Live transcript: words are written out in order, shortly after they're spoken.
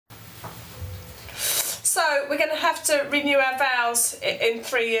So, we're going to have to renew our vows in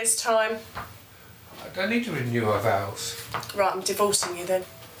 3 years' time. I don't need to renew our vows. Right, I'm divorcing you then.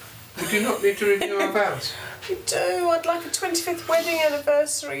 We do not need to renew our vows. We do. I'd like a 25th wedding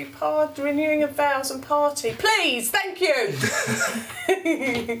anniversary party, renewing of vows and party. Please, thank you.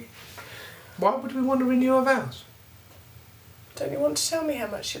 Why would we want to renew our vows? Don't you want to tell me how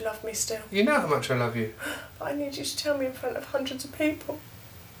much you love me still? You know how much I love you. But I need you to tell me in front of hundreds of people.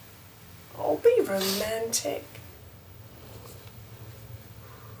 Oh, be romantic.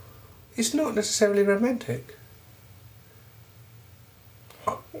 It's not necessarily romantic.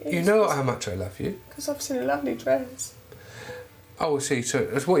 You know how much I love you. Because I've seen a lovely dress. Oh, see, so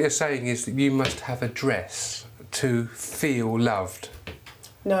what you're saying is that you must have a dress to feel loved.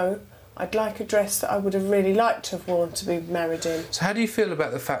 No, I'd like a dress that I would have really liked to have worn to be married in. So how do you feel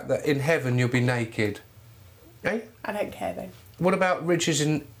about the fact that in heaven you'll be naked? Eh? I don't care then. What about riches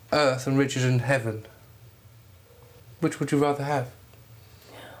in earth and riches in heaven? Which would you rather have?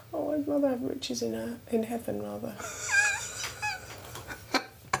 Oh, I'd rather have riches in heaven, rather.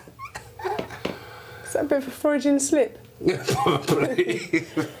 Is that a bit of a Freudian slip? Yeah, probably,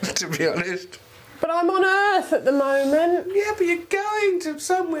 to be honest. But I'm on Earth at the moment. Yeah, but you're going to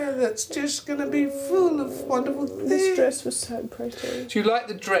somewhere that's just going to be full of wonderful things. This dress was so pretty. Do you like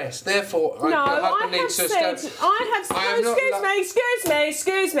the dress? Therefore, no, I have said.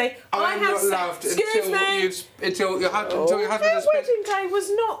 Excuse me. I am not loved until your husband has spent. Wedding day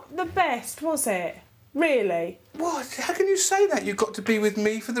was not the best, was it? Really? What? How can you say that? You've got to be with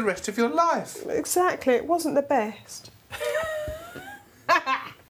me for the rest of your life. Exactly. It wasn't the best.